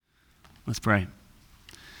Let's pray.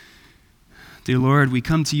 Dear Lord, we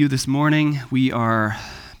come to you this morning. We are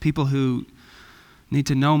people who need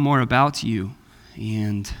to know more about you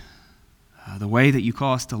and the way that you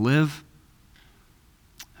call us to live.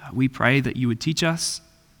 We pray that you would teach us.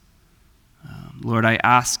 Lord, I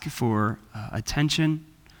ask for attention,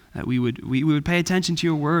 that we would pay attention to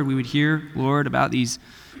your word. We would hear, Lord, about these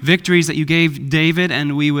victories that you gave David,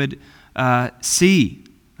 and we would see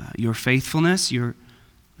your faithfulness, your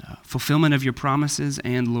fulfillment of your promises,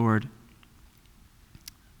 and Lord,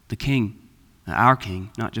 the King, our King,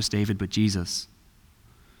 not just David, but Jesus.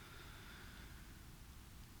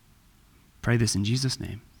 Pray this in Jesus'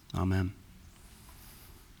 name. Amen.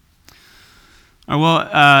 All right,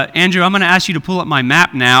 well, Andrew, I'm going to ask you to pull up my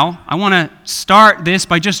map now. I want to start this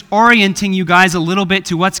by just orienting you guys a little bit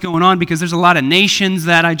to what's going on, because there's a lot of nations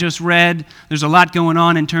that I just read. There's a lot going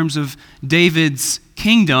on in terms of David's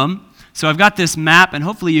kingdom. So I've got this map, and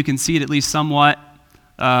hopefully you can see it at least somewhat,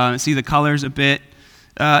 see the colors a bit.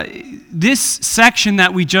 This section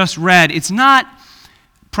that we just read, it's not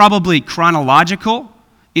probably chronological.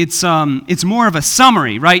 It's more of a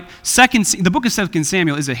summary, right? The book of 2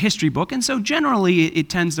 Samuel is a history book, and so generally it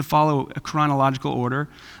tends to follow a chronological order.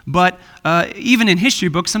 But even in history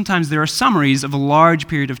books, sometimes there are summaries of a large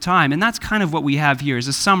period of time, and that's kind of what we have here, is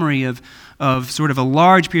a summary of sort of a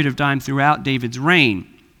large period of time throughout David's reign.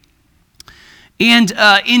 And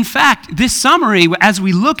in fact, this summary, as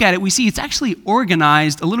we look at it, we see it's actually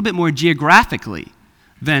organized a little bit more geographically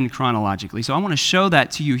than chronologically. So I want to show that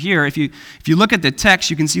to you here. If you look at the text,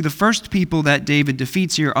 you can see the first people that David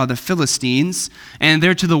defeats here are the Philistines, and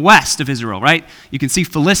they're to the west of Israel, right? You can see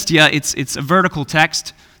Philistia. It's a vertical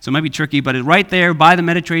text, so it might be tricky, but it's right there by the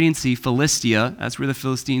Mediterranean Sea, Philistia. That's where the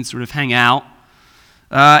Philistines sort of hang out.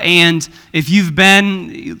 And if you've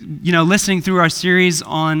been, listening through our series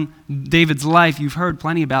on David's life, you've heard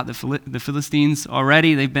plenty about the Philistines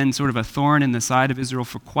already. They've been sort of a thorn in the side of Israel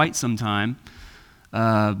for quite some time,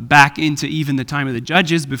 back into even the time of the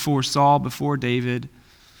judges, before Saul, before David.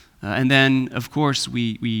 And then, of course,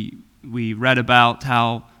 we read about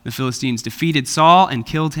how the Philistines defeated Saul and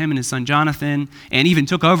killed him and his son Jonathan, and even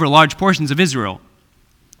took over large portions of Israel.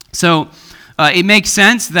 So it makes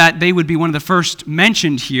sense that they would be one of the first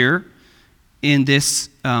mentioned here in this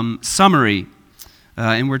summary.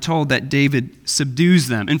 And we're told that David subdues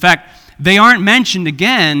them. In fact, they aren't mentioned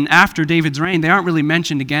again after David's reign. They aren't really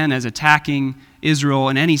mentioned again as attacking Israel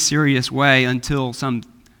in any serious way until some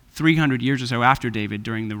 300 years or so after David,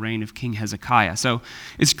 during the reign of King Hezekiah. So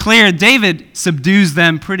it's clear David subdues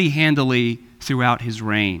them pretty handily throughout his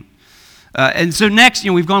reign. And so next,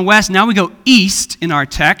 we've gone west. Now we go east in our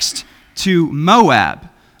text to Moab.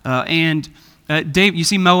 Dave, you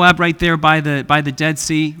see Moab right there by the Dead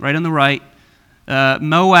Sea, right on the right.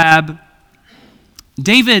 Moab,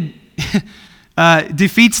 David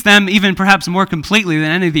defeats them even perhaps more completely than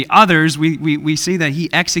any of the others. We see that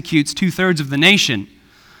he executes 2/3 of the nation.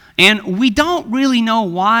 And we don't really know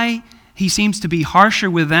why he seems to be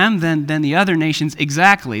harsher with them than the other nations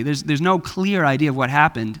exactly. There's no clear idea of what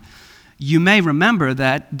happened. You may remember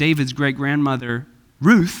that David's great-grandmother,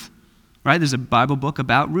 Ruth, right? There's a Bible book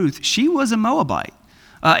about Ruth. She was a Moabite.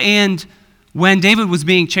 And when David was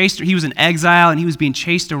being chased, he was in exile and he was being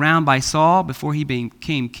chased around by Saul before he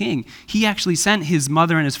became king. He actually sent his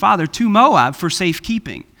mother and his father to Moab for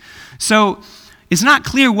safekeeping. So it's not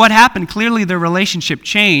clear what happened. Clearly their relationship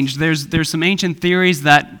changed. There's some ancient theories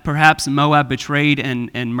that perhaps Moab betrayed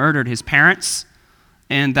and murdered his parents,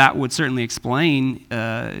 and that would certainly explain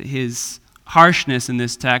his harshness in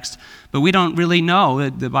this text, but we don't really know.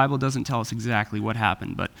 The Bible doesn't tell us exactly what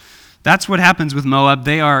happened, but that's what happens with Moab.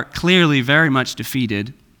 They are clearly very much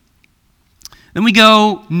defeated. Then we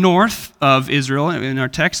go north of Israel. In our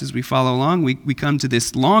text, as we follow along, we come to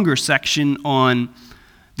this longer section on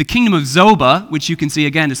the kingdom of Zobah, which you can see,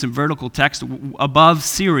 again, is some vertical text above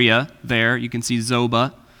Syria there. You can see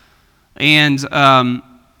Zobah. And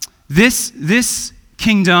this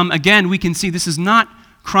kingdom, again, we can see this is not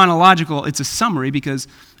chronological. It's a summary, because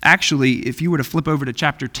actually, if you were to flip over to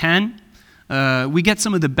chapter 10, we get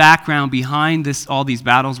some of the background behind all these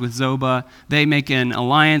battles with Zobah. They make an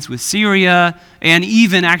alliance with Syria, and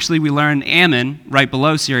even actually we learn Ammon, right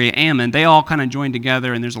below Syria, Ammon. They all kind of join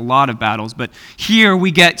together, and there's a lot of battles. But here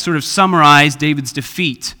we get sort of summarized David's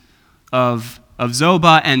defeat of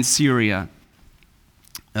Zobah and Syria.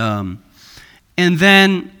 And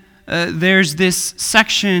then there's this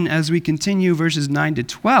section as we continue, verses 9 to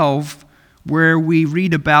 12, where we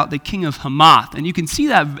read about the king of Hamath. And you can see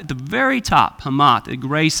that at the very top, Hamath, the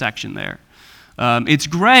gray section there. It's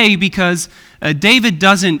gray because David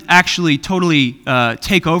doesn't actually totally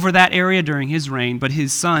take over that area during his reign, but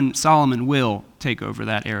his son Solomon will take over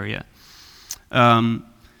that area.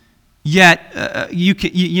 Yet, as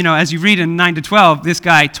you read in 9 to 12, this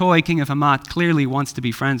guy, Toi, king of Hamath, clearly wants to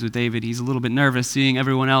be friends with David. He's a little bit nervous seeing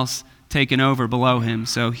everyone else taken over below him,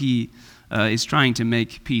 so he is trying to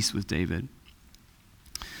make peace with David.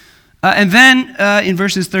 And then in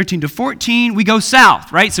verses 13 to 14, we go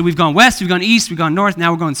south, right? So we've gone west, we've gone east, we've gone north,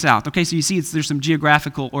 now we're going south. Okay, so you see there's some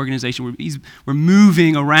geographical organization. We're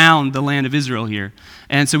moving around the land of Israel here.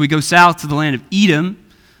 And so we go south to the land of Edom,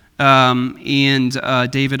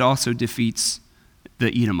 and David also defeats the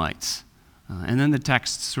Edomites. And then the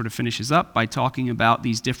text sort of finishes up by talking about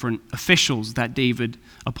these different officials that David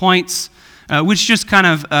appoints, which just kind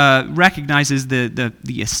of recognizes the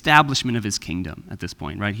establishment of his kingdom at this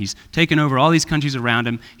point, right? He's taken over all these countries around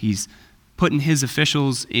him. He's putting his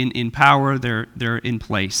officials in power. They're in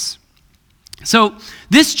place. So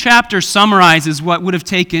this chapter summarizes what would have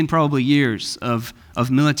taken probably years of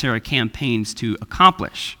military campaigns to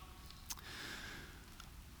accomplish.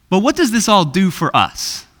 But what does this all do for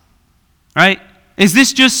us? Right? Is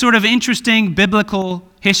this just sort of interesting biblical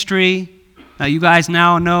history? You guys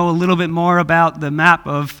now know a little bit more about the map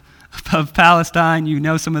of Palestine. You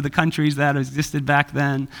know some of the countries that existed back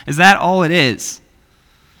then. Is that all it is?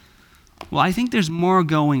 Well, I think there's more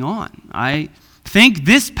going on. I think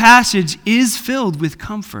this passage is filled with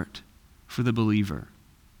comfort for the believer.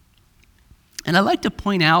 And I'd like to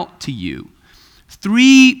point out to you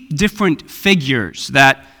 3 different figures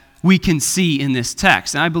that we can see in this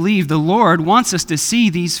text. And I believe the Lord wants us to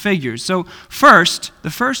see these figures. So first,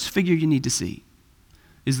 the first figure you need to see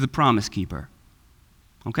is the promise keeper.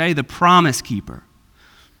 Okay, the promise keeper.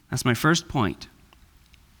 That's my first point.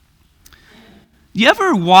 You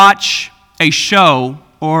ever watch a show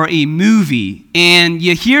or a movie and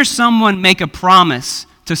you hear someone make a promise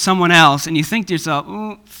to someone else and you think to yourself,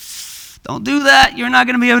 don't do that, you're not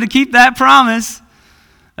going to be able to keep that promise.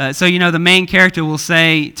 So the main character will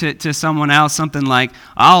say to someone else something like,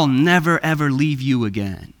 I'll never, ever leave you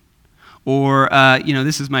again. Or,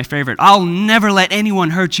 this is my favorite, I'll never let anyone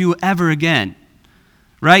hurt you ever again.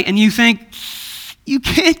 Right? And you think, you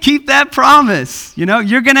can't keep that promise. You're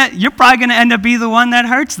probably going to end up being the one that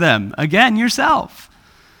hurts them, again, yourself.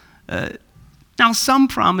 Now, some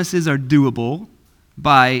promises are doable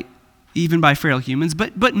even by frail humans,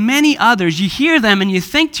 but many others, you hear them and you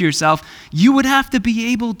think to yourself, you would have to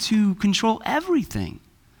be able to control everything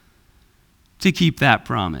to keep that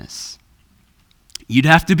promise. You'd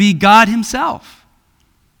have to be God himself.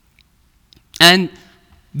 And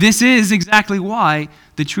this is exactly why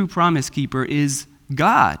the true promise keeper is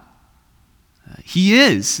God. He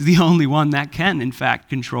is the only one that can, in fact,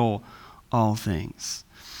 control all things.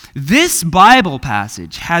 This Bible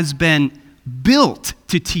passage has been built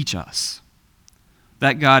to teach us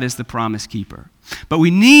that God is the promise keeper. But we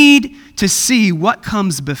need to see what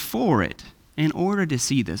comes before it in order to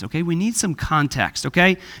see this, okay? We need some context,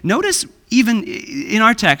 okay? Notice even in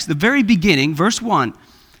our text, the very beginning, verse 1,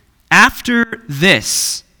 after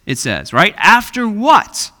this, it says, right? After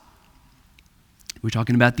what? We're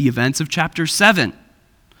talking about the events of chapter 7.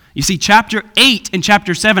 You see, chapter 8 and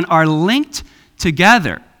chapter 7 are linked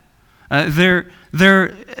together. They're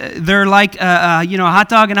like a hot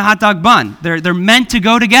dog and a hot dog bun. They're meant to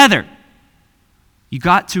go together. You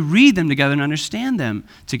got to read them together and understand them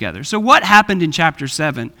together. So what happened in chapter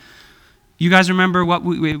 7? You guys remember what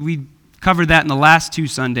we covered that in the last 2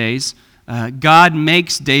 Sundays. God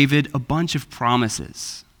makes David a bunch of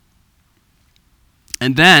promises.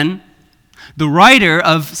 And then the writer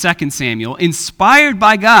of 2 Samuel, inspired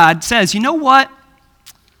by God, says, you know what?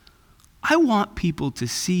 I want people to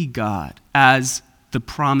see God as the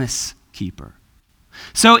promise keeper.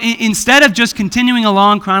 So instead of just continuing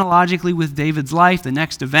along chronologically with David's life, the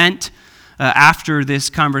next event after this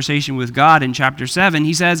conversation with God in chapter 7,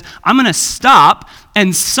 he says, I'm going to stop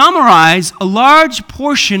and summarize a large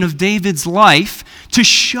portion of David's life to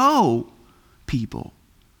show people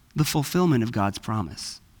the fulfillment of God's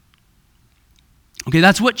promise. Okay,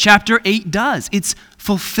 that's what chapter 8 does. It's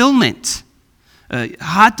fulfillment.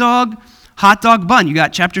 Hot dog bun. You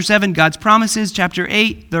got chapter 7, God's promises. Chapter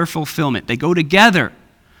 8, their fulfillment. They go together.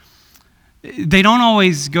 They don't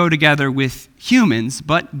always go together with humans,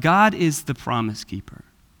 but God is the promise keeper.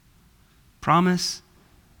 Promise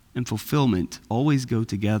and fulfillment always go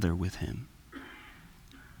together with him.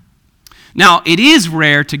 Now, it is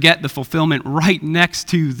rare to get the fulfillment right next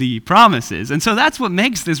to the promises, and so that's what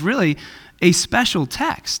makes this really a special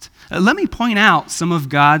text. Let me point out some of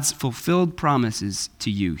God's fulfilled promises to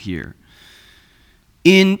you here.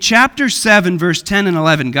 In chapter 7, verse 10 and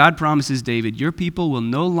 11, God promises David, your people will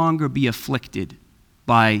no longer be afflicted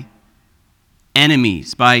by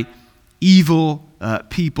enemies, by evil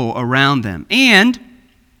people around them. And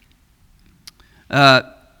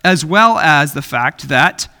as well as the fact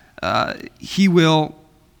that he will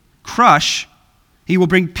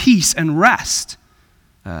bring peace and rest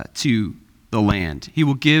to the land. He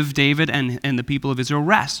will give David and the people of Israel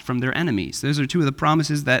rest from their enemies. Those are two of the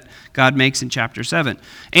promises that God makes in chapter 7.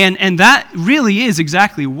 And that really is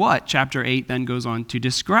exactly what chapter 8 then goes on to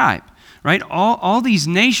describe. Right? All these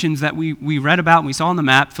nations that we read about and we saw on the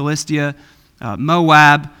map, Philistia,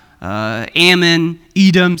 Moab, Ammon,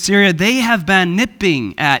 Edom, Syria, they have been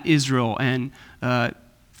nipping at Israel and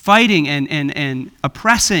fighting and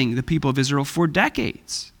oppressing the people of Israel for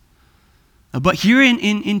decades. But here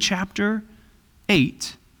in chapter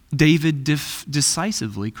 8, David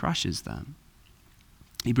decisively crushes them.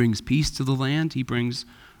 He brings peace to the land. He brings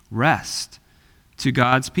rest to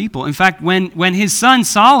God's people. In fact, when his son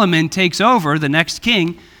Solomon takes over, the next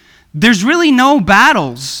king, there's really no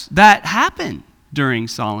battles that happen during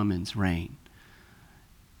Solomon's reign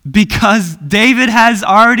because David has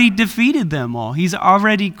already defeated them all. He's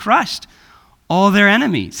already crushed all their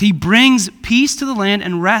enemies. He brings peace to the land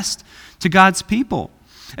and rest to God's people.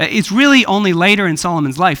 It's really only later in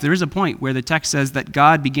Solomon's life, there is a point where the text says that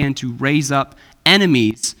God began to raise up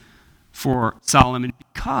enemies for Solomon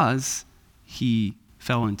because he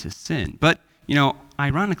fell into sin. But,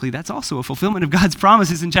 ironically, that's also a fulfillment of God's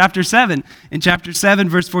promises in chapter 7. In chapter 7,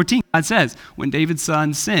 verse 14, God says, when David's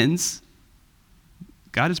son sins,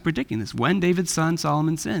 God is predicting this. When David's son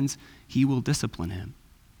Solomon sins, he will discipline him.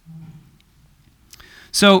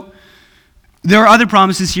 So, there are other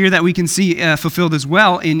promises here that we can see fulfilled as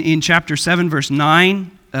well. In chapter 7, verse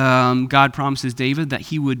 9, God promises David that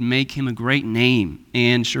he would make him a great name.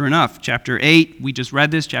 And sure enough, chapter 8, we just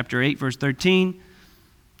read this, chapter 8, verse 13.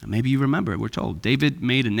 Maybe you remember it, we're told. David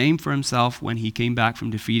made a name for himself when he came back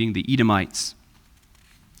from defeating the Edomites.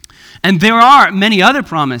 And there are many other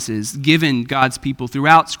promises given God's people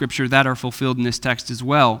throughout Scripture that are fulfilled in this text as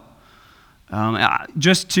well.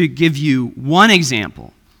 Just to give you one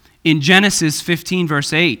example, in Genesis 15,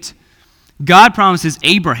 verse 8, God promises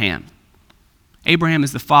Abraham. Abraham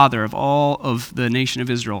is the father of all of the nation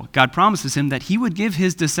of Israel. God promises him that he would give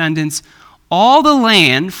his descendants all the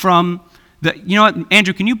land from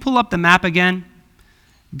Andrew, can you pull up the map again?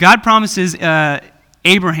 God promises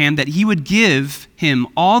Abraham that he would give him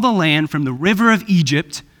all the land from the river of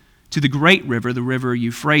Egypt to the great river, the river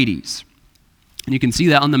Euphrates. And you can see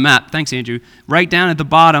that on the map. Thanks, Andrew. Right down at the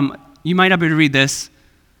bottom, you might not be able to read this,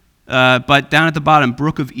 but down at the bottom,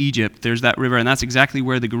 Brook of Egypt, there's that river, and that's exactly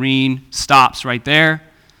where the green stops right there.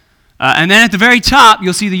 And then at the very top,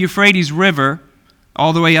 you'll see the Euphrates River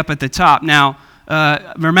all the way up at the top. Now,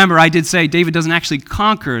 remember, I did say David doesn't actually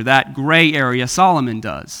conquer that gray area. Solomon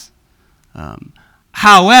does.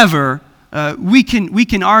 However, we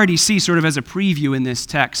can already see sort of as a preview in this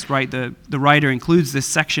text, right? The writer includes this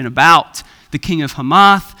section about the king of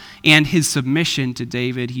Hamath and his submission to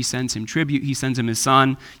David. He sends him tribute. He sends him his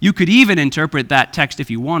son. You could even interpret that text,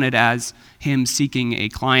 if you wanted, as him seeking a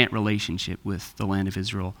client relationship with the land of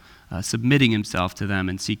Israel, submitting himself to them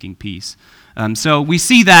and seeking peace. So we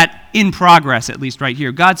see that in progress, at least right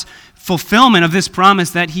here. God's fulfillment of this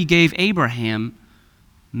promise that he gave Abraham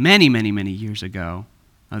many, many, many years ago,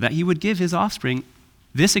 that he would give his offspring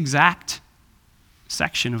this exact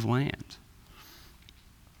section of land.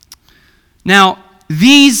 Now,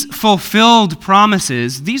 these fulfilled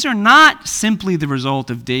promises, these are not simply the result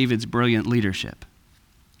of David's brilliant leadership.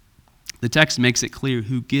 The text makes it clear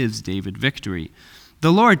who gives David victory.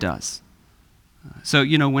 The Lord does. So,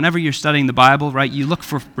 whenever you're studying the Bible, right, you look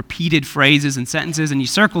for repeated phrases and sentences and you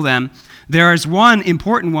circle them. There is one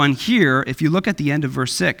important one here. If you look at the end of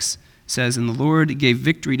verse 6, it says, "And the Lord gave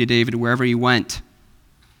victory to David wherever he went."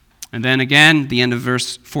 And then again, the end of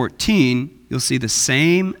verse 14, you'll see the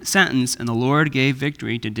same sentence, "And the Lord gave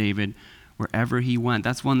victory to David wherever he went."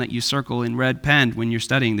 That's one that you circle in red pen when you're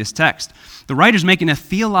studying this text. The writer's making a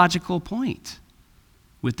theological point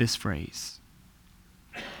with this phrase.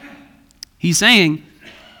 He's saying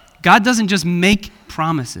God doesn't just make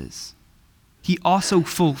promises. He also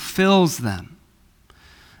fulfills them.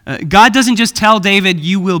 God doesn't just tell David,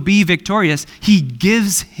 "You will be victorious." He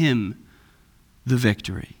gives him the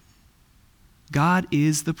victory. God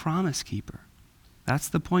is the promise keeper. That's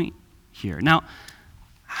the point here. Now,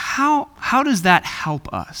 how does that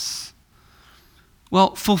help us?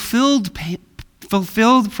 Well, fulfilled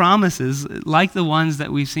promises, like the ones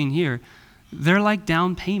that we've seen here, they're like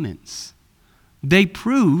down payments. They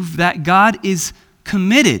prove that God is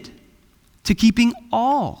committed to keeping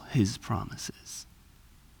all his promises.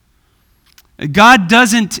 God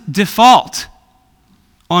doesn't default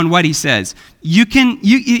on what he says.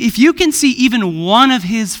 If you can see even one of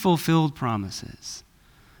his fulfilled promises,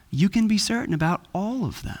 you can be certain about all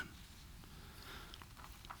of them.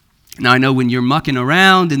 Now, I know when you're mucking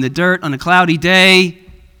around in the dirt on a cloudy day,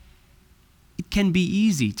 it can be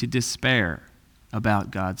easy to despair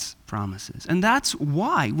about God's promises. And that's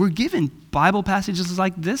why we're given Bible passages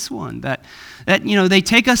like this one that they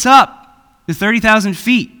take us up to 30,000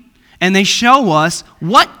 feet and they show us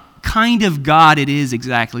what kind of God it is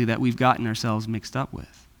exactly that we've gotten ourselves mixed up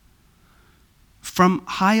with. From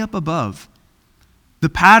high up above, the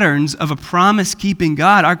patterns of a promise-keeping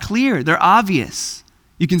God are clear. They're obvious.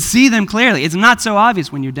 You can see them clearly. It's not so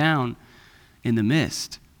obvious when you're down in the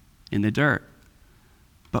mist, in the dirt.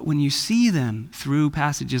 But when you see them through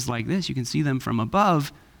passages like this, you can see them from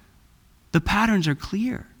above, the patterns are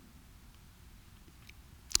clear.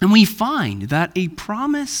 And we find that a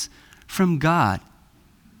promise from God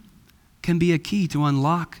can be a key to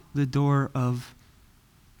unlock the door of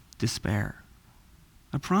despair.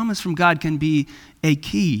 A promise from God can be a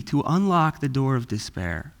key to unlock the door of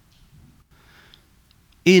despair.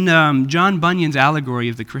 In John Bunyan's allegory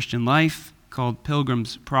of the Christian life called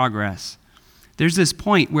Pilgrim's Progress, there's this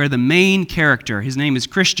point where the main character, his name is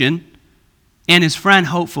Christian, and his friend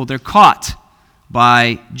Hopeful, they're caught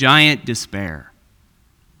by giant despair.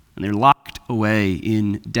 And they're locked away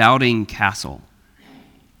in Doubting Castle.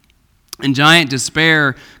 And giant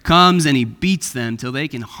despair comes and he beats them till they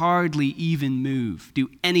can hardly even move, do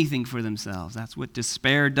anything for themselves. That's what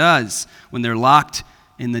despair does when they're locked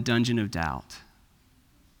in the dungeon of doubt.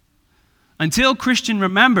 Until Christian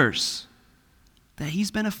remembers that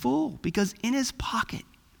he's been a fool, because in his pocket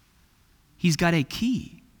he's got a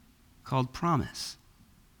key called promise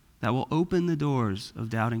that will open the doors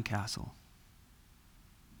of Doubting Castle.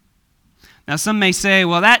 Now some may say,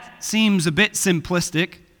 well, that seems a bit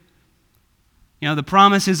simplistic. The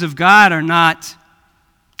promises of God are not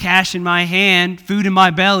cash in my hand, food in my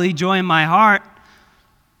belly, joy in my heart.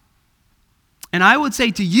 And I would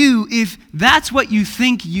say to you, if that's what you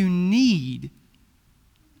think you need,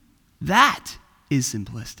 that is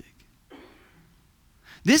simplistic.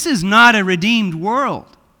 This is not a redeemed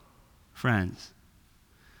world, friends.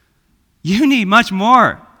 You need much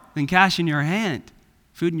more than cash in your hand,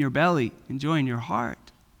 food in your belly, and joy in your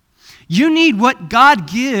heart. You need what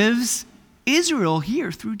God gives Israel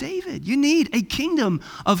here through David. You need a kingdom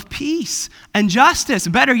of peace and justice.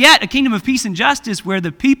 Better yet, a kingdom of peace and justice where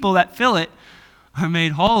the people that fill it are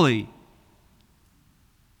made holy.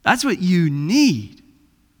 That's what you need.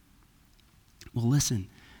 Well, listen,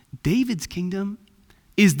 David's kingdom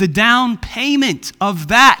is the down payment of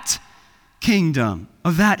that kingdom,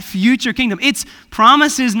 of that future kingdom. It's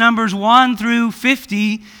promises numbers 1 through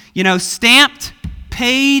 50, stamped,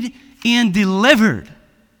 paid, and delivered.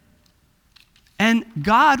 And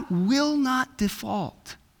God will not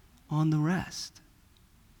default on the rest.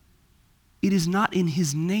 It is not in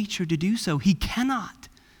his nature to do so. He cannot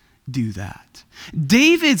do that.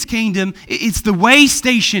 David's kingdom, it's the way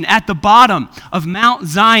station at the bottom of Mount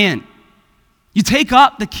Zion. You take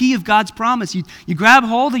up the key of God's promise. You grab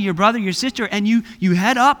hold of your brother, your sister, and you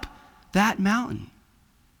head up that mountain.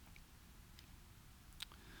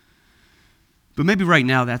 But maybe right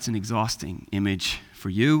now that's an exhausting image for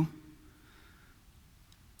you.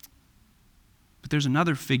 But there's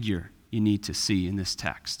another figure you need to see in this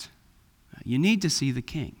text. You need to see the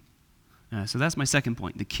king. So that's my second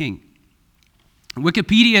point, the king.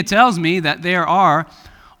 Wikipedia tells me that there are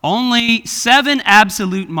only 7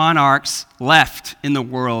 absolute monarchs left in the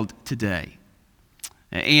world today.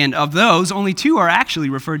 And of those, only 2 are actually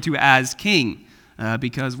referred to as king,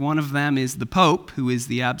 because one of them is the Pope, who is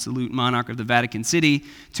the absolute monarch of the Vatican City.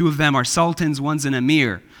 2 of them are sultans, one's an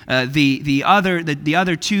emir. The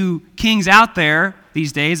other 2 kings out there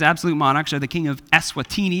these days, absolute monarchs, are the king of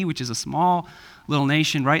Eswatini, which is a small little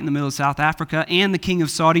nation right in the middle of South Africa, and the king of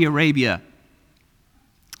Saudi Arabia.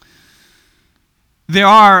 There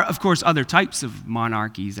are, of course, other types of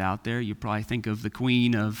monarchies out there. You probably think of the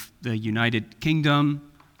Queen of the United Kingdom.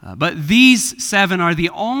 But these 7 are the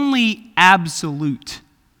only absolute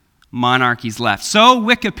monarchies left. So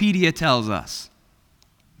Wikipedia tells us.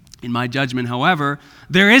 In my judgment, however,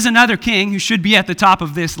 there is another king who should be at the top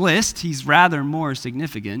of this list. He's rather more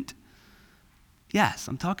significant. Yes,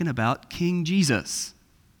 I'm talking about King Jesus.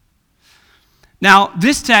 Now,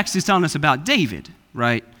 this text is telling us about David,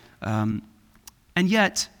 right? And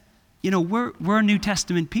yet, we're New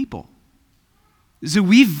Testament people. So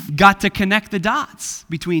we've got to connect the dots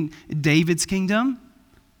between David's kingdom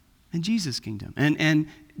and Jesus' kingdom. And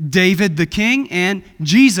David the king and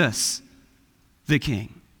Jesus the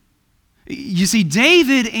king. You see,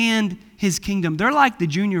 David and his kingdom, they're like the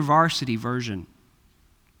junior varsity version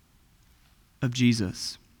of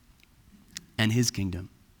Jesus and his kingdom.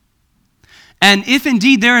 And if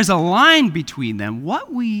indeed there is a line between them,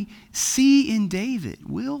 what we see in David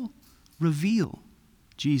will reveal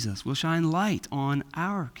Jesus, will shine light on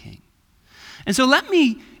our king. And so let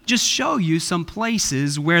me just show you some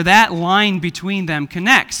places where that line between them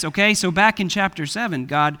connects, okay? So back in chapter 7,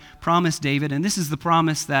 God promised David, and this is the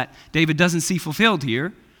promise that David doesn't see fulfilled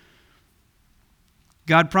here.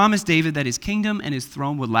 God promised David that his kingdom and his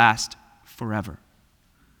throne would last forever.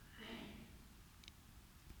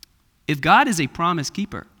 If God is a promise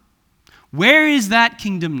keeper, where is that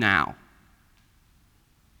kingdom now?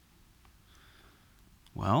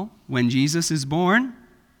 Well, when Jesus is born,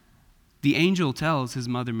 the angel tells his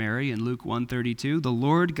mother Mary in Luke 1:32, the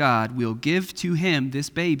Lord God will give to him, this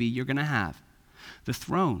baby you're going to have, the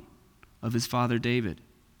throne of his father David.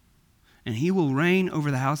 And he will reign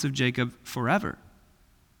over the house of Jacob forever.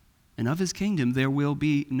 And of his kingdom there will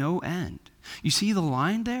be no end. You see the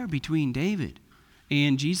line there between David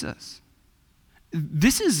and Jesus?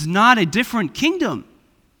 This is not a different kingdom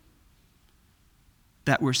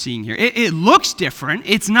that we're seeing here. It looks different.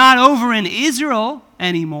 It's not over in Israel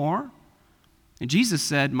anymore. And Jesus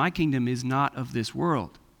said, my kingdom is not of this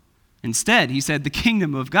world. Instead, he said, the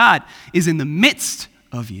kingdom of God is in the midst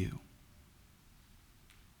of you.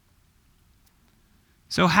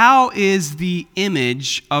 So how is the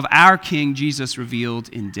image of our King Jesus revealed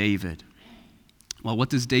in David? Well, what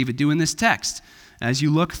does David do in this text? As you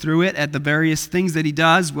look through it at the various things that he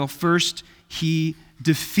does, well, first, he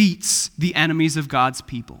defeats the enemies of God's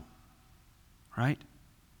people, right?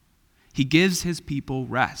 He gives his people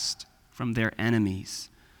rest from their enemies.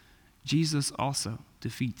 Jesus also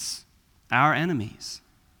defeats our enemies.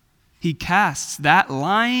 He casts that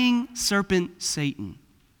lying serpent, Satan,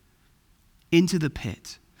 into the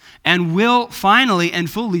pit and will finally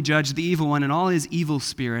and fully judge the evil one and all his evil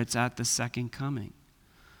spirits at the second coming,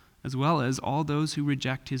 as well as all those who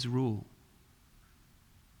reject his rule.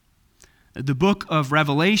 The book of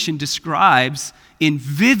Revelation describes in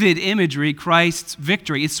vivid imagery Christ's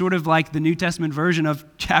victory. It's sort of like the New Testament version of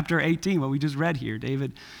chapter 18, what we just read here,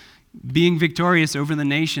 David being victorious over the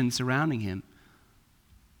nations surrounding him.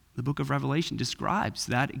 The book of Revelation describes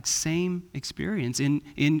that same experience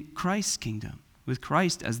in Christ's kingdom, with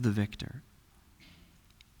Christ as the victor.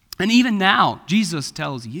 And even now, Jesus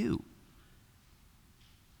tells you,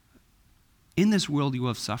 in this world you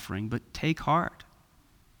have suffering, but take heart,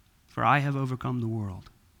 for I have overcome the world.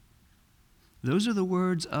 Those are the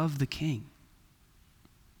words of the King.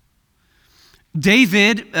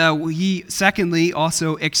 David, he secondly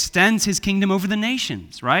also extends his kingdom over the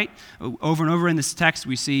nations, right? Over and over in this text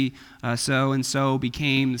we see so-and-so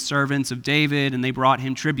became the servants of David and they brought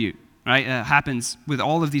him tribute, right? Happens with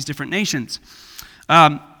all of these different nations.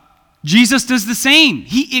 Jesus does the same.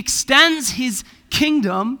 He extends his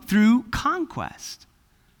kingdom through conquest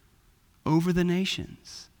over the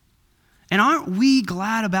nations. And aren't we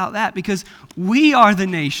glad about that? Because we are the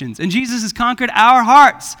nations, and Jesus has conquered our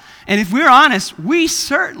hearts. And if we're honest, we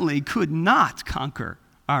certainly could not conquer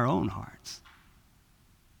our own hearts.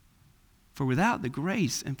 For without the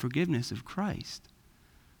grace and forgiveness of Christ,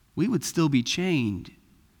 we would still be chained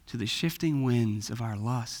to the shifting winds of our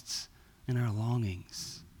lusts and our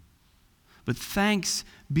longings. But thanks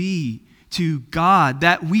be to God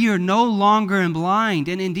that we are no longer blind,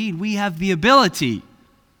 and indeed we have the ability,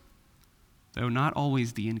 though not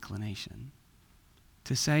always the inclination,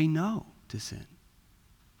 to say no to sin.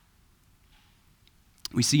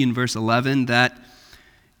 We see in verse 11 that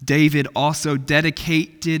David also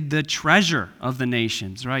dedicated the treasure of the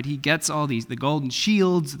nations, right? He gets all the golden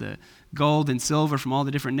shields, the gold and silver from all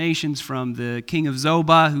the different nations, from the king of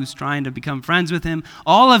Zobah, who's trying to become friends with him.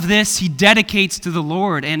 All of this he dedicates to the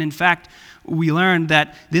Lord. And in fact, we learned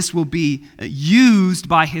that this will be used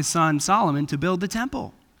by his son Solomon to build the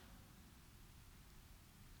temple.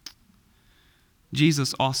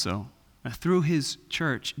 Jesus also, through his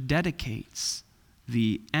church, dedicates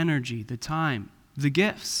the energy, the time, the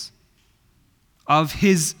gifts of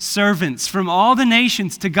his servants from all the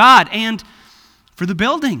nations to God and for the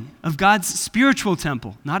building of God's spiritual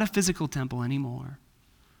temple, not a physical temple anymore,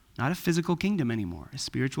 not a physical kingdom anymore, a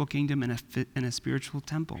spiritual kingdom and a spiritual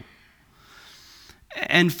temple.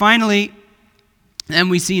 And finally, then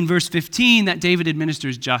we see in verse 15 that David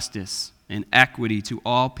administers justice and equity to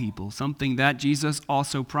all people, something that Jesus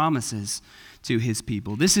also promises to his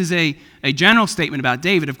people. This is a general statement about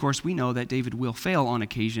David. Of course, we know that David will fail on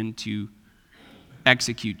occasion to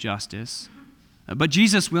execute justice. But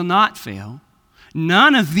Jesus will not fail.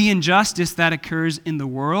 None of the injustice that occurs in the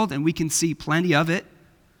world, and we can see plenty of it,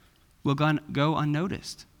 will go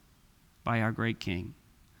unnoticed by our great King.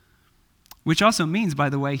 Which also means, by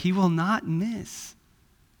the way, he will not miss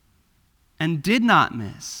and did not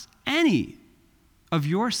miss any of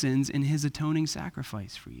your sins in his atoning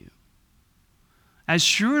sacrifice for you. As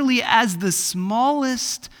surely as the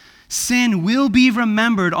smallest sin will be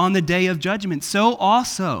remembered on the day of judgment, so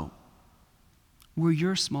also were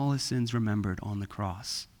your smallest sins remembered on the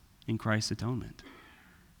cross in Christ's atonement.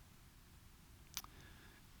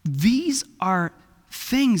 These are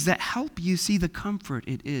things that help you see the comfort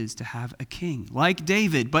it is to have a king like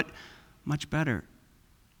David, but much better.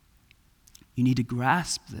 You need to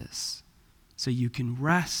grasp this so you can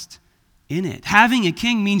rest in it. Having a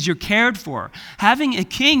king means you're cared for. Having a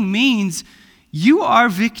king means you are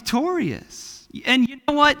victorious. And you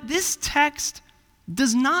know what? This text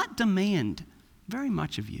does not demand very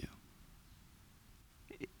much of you.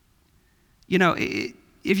 You know,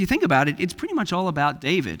 if you think about it, it's pretty much all about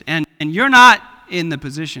David. And you're not in the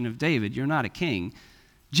position of David. You're not a king.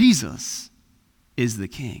 Jesus is the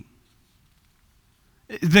king.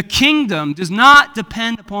 The kingdom does not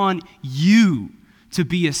depend upon you to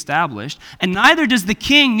be established, and neither does the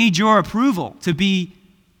king need your approval to be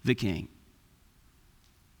the king.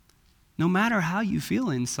 No matter how you feel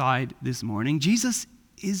inside this morning, Jesus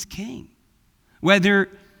is king. Whether,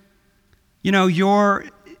 you're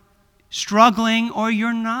struggling or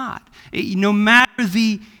you're not. No matter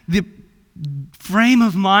the frame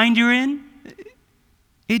of mind you're in,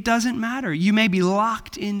 it doesn't matter. You may be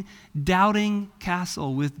locked in doubting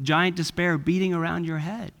castle with giant despair beating around your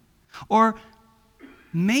head. Or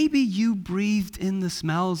maybe you breathed in the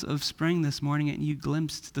smells of spring this morning and you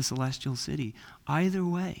glimpsed the celestial city. Either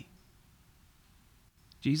way,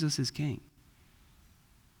 Jesus is king.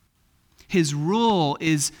 His rule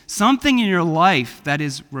is something in your life that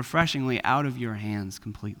is refreshingly out of your hands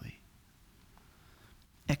completely.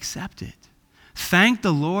 Accept it. Thank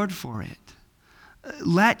the Lord for it.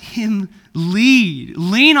 Let him lead.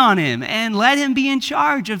 Lean on him and let him be in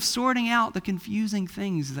charge of sorting out the confusing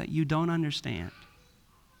things that you don't understand.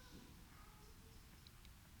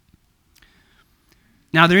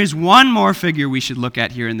 Now, there is one more figure we should look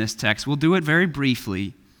at here in this text. We'll do it very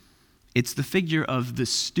briefly. It's the figure of the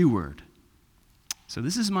steward. So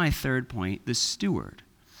this is my third point, the steward.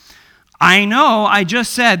 I know I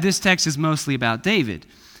just said this text is mostly about David,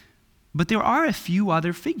 but there are a few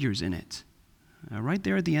other figures in it. Right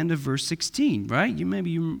there at the end of verse 16, right?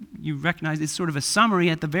 You recognize it's sort of a summary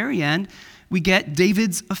at the very end. We get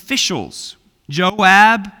David's officials.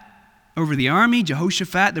 Joab over the army,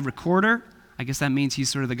 Jehoshaphat, the recorder. I guess that means he's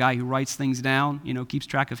sort of the guy who writes things down, keeps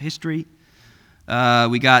track of history.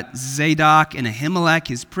 We got Zadok and Ahimelech,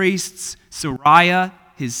 his priests. Sariah,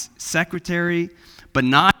 his secretary.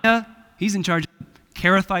 Benaiah, he's in charge of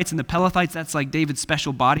Kerethites and the Pelethites. That's like David's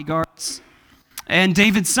special bodyguards. And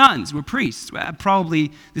David's sons were priests.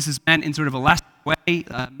 Probably this is meant in sort of a less way.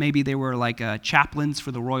 Maybe they were like chaplains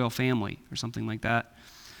for the royal family or something like that.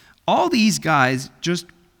 All these guys just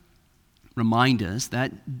remind us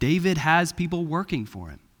that David has people working for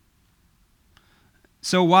him.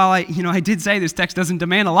 So while I did say this text doesn't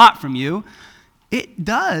demand a lot from you, it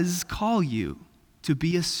does call you to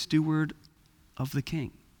be a steward of the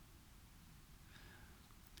king.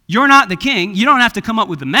 You're not the king. You don't have to come up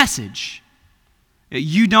with the message.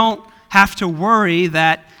 You don't have to worry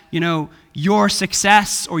that, your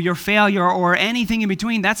success or your failure or anything in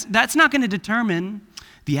between, that's not going to determine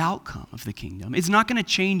the outcome of the kingdom. It's not going to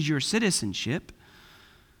change your citizenship.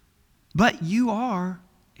 But you are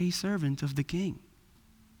a servant of the king.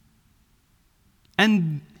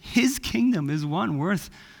 And his kingdom is one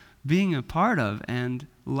worth being a part of and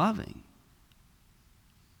loving.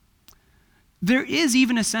 There is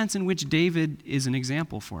even a sense in which David is an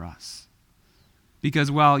example for us.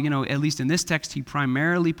 Because while, at least in this text, he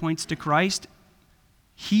primarily points to Christ,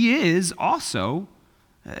 he is also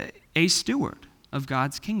a steward of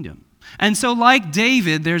God's kingdom. And so like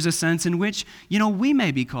David, there's a sense in which, we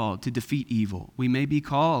may be called to defeat evil. We may be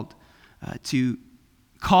called to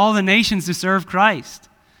call the nations to serve Christ,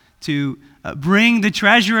 to bring the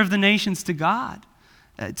treasure of the nations to God,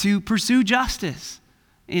 to pursue justice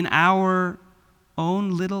in our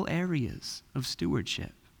own little areas of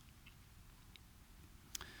stewardship.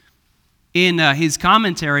 In his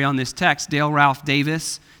commentary on this text, Dale Ralph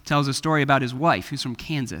Davis tells a story about his wife, who's from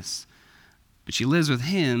Kansas, but she lives with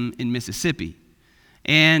him in Mississippi.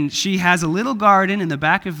 And she has a little garden in the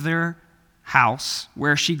back of their house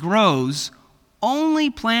where she grows only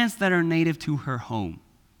plants that are native to her home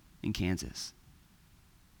in Kansas.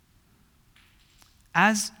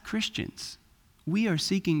 as Christians, we are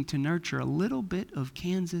seeking to nurture a little bit of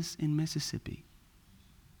Kansas and Mississippi.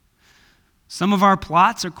 Some of our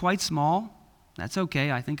plots are quite small. That's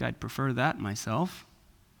okay. I think I'd prefer that myself.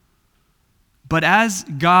 But as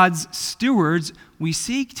God's stewards, we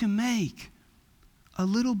seek to make a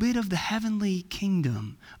little bit of the heavenly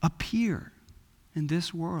kingdom appear in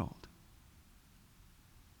this world.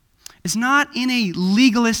 It's not in a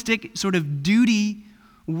legalistic sort of duty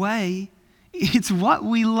way. It's what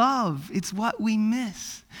we love. It's what we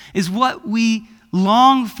miss. It's what we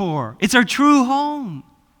long for. It's our true home.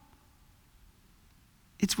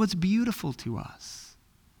 It's what's beautiful to us.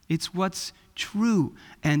 It's what's true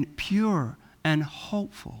and pure and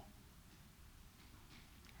hopeful.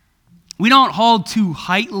 We don't hold too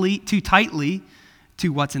tightly to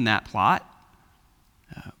what's in that plot.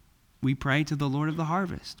 We pray to the Lord of the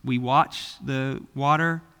harvest. We watch the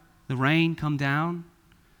water, the rain come down.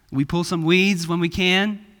 We pull some weeds when we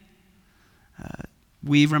can.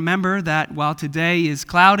 We remember that while today is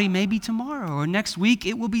cloudy, maybe tomorrow or next week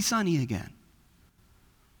it will be sunny again.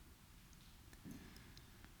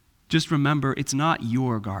 Just remember, it's not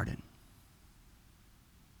your garden.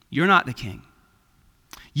 You're not the king.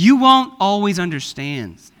 You won't always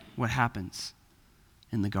understand what happens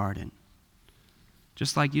in the garden.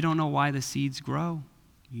 Just like you don't know why the seeds grow.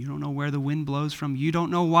 You don't know where the wind blows from. You don't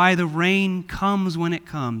know why the rain comes when it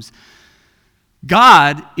comes.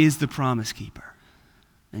 God is the promise keeper.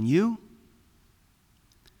 And you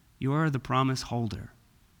are the promise holder.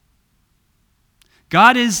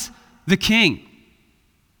 God is the king.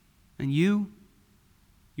 And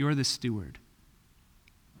you're the steward.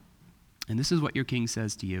 And this is what your king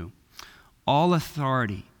says to you. All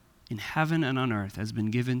authority in heaven and on earth has been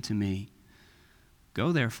given to me.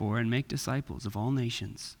 Go therefore and make disciples of all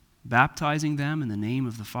nations, baptizing them in the name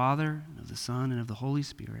of the Father, and of the Son, and of the Holy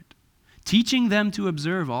Spirit, teaching them to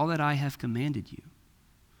observe all that I have commanded you.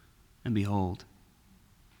 And behold,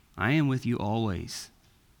 I am with you always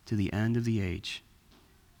to the end of the age.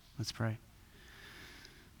 Let's pray.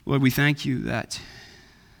 Lord, we thank you that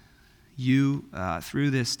you,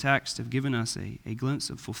 through this text, have given us a glimpse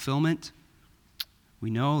of fulfillment. We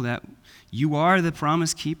know that you are the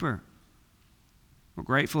promise keeper. We're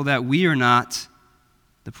grateful that we are not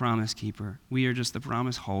the promise keeper. We are just the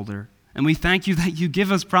promise holder. And we thank you that you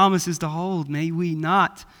give us promises to hold. May we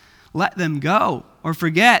not let them go or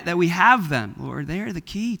forget that we have them. Lord, they are the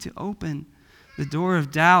key to open the door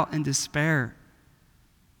of doubt and despair.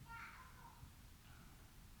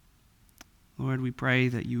 Lord, we pray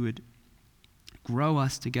that you would grow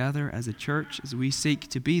us together as a church as we seek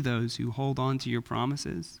to be those who hold on to your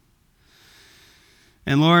promises.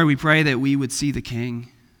 And Lord, we pray that we would see the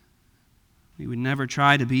King. We would never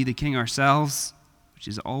try to be the King ourselves, which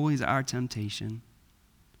is always our temptation.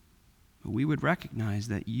 But we would recognize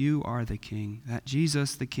that you are the King, that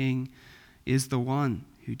Jesus the King is the one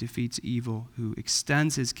who defeats evil, who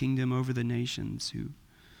extends his kingdom over the nations, who,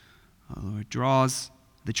 Lord, draws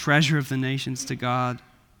the treasure of the nations to God,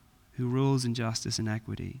 who rules in justice and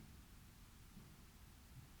equity.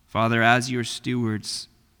 Father, as your stewards,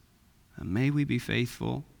 may we be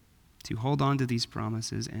faithful to hold on to these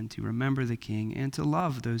promises and to remember the King and to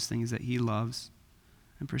love those things that he loves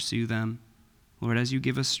and pursue them. Lord, as you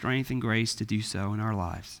give us strength and grace to do so in our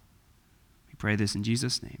lives. We pray this in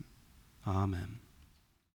Jesus' name. Amen.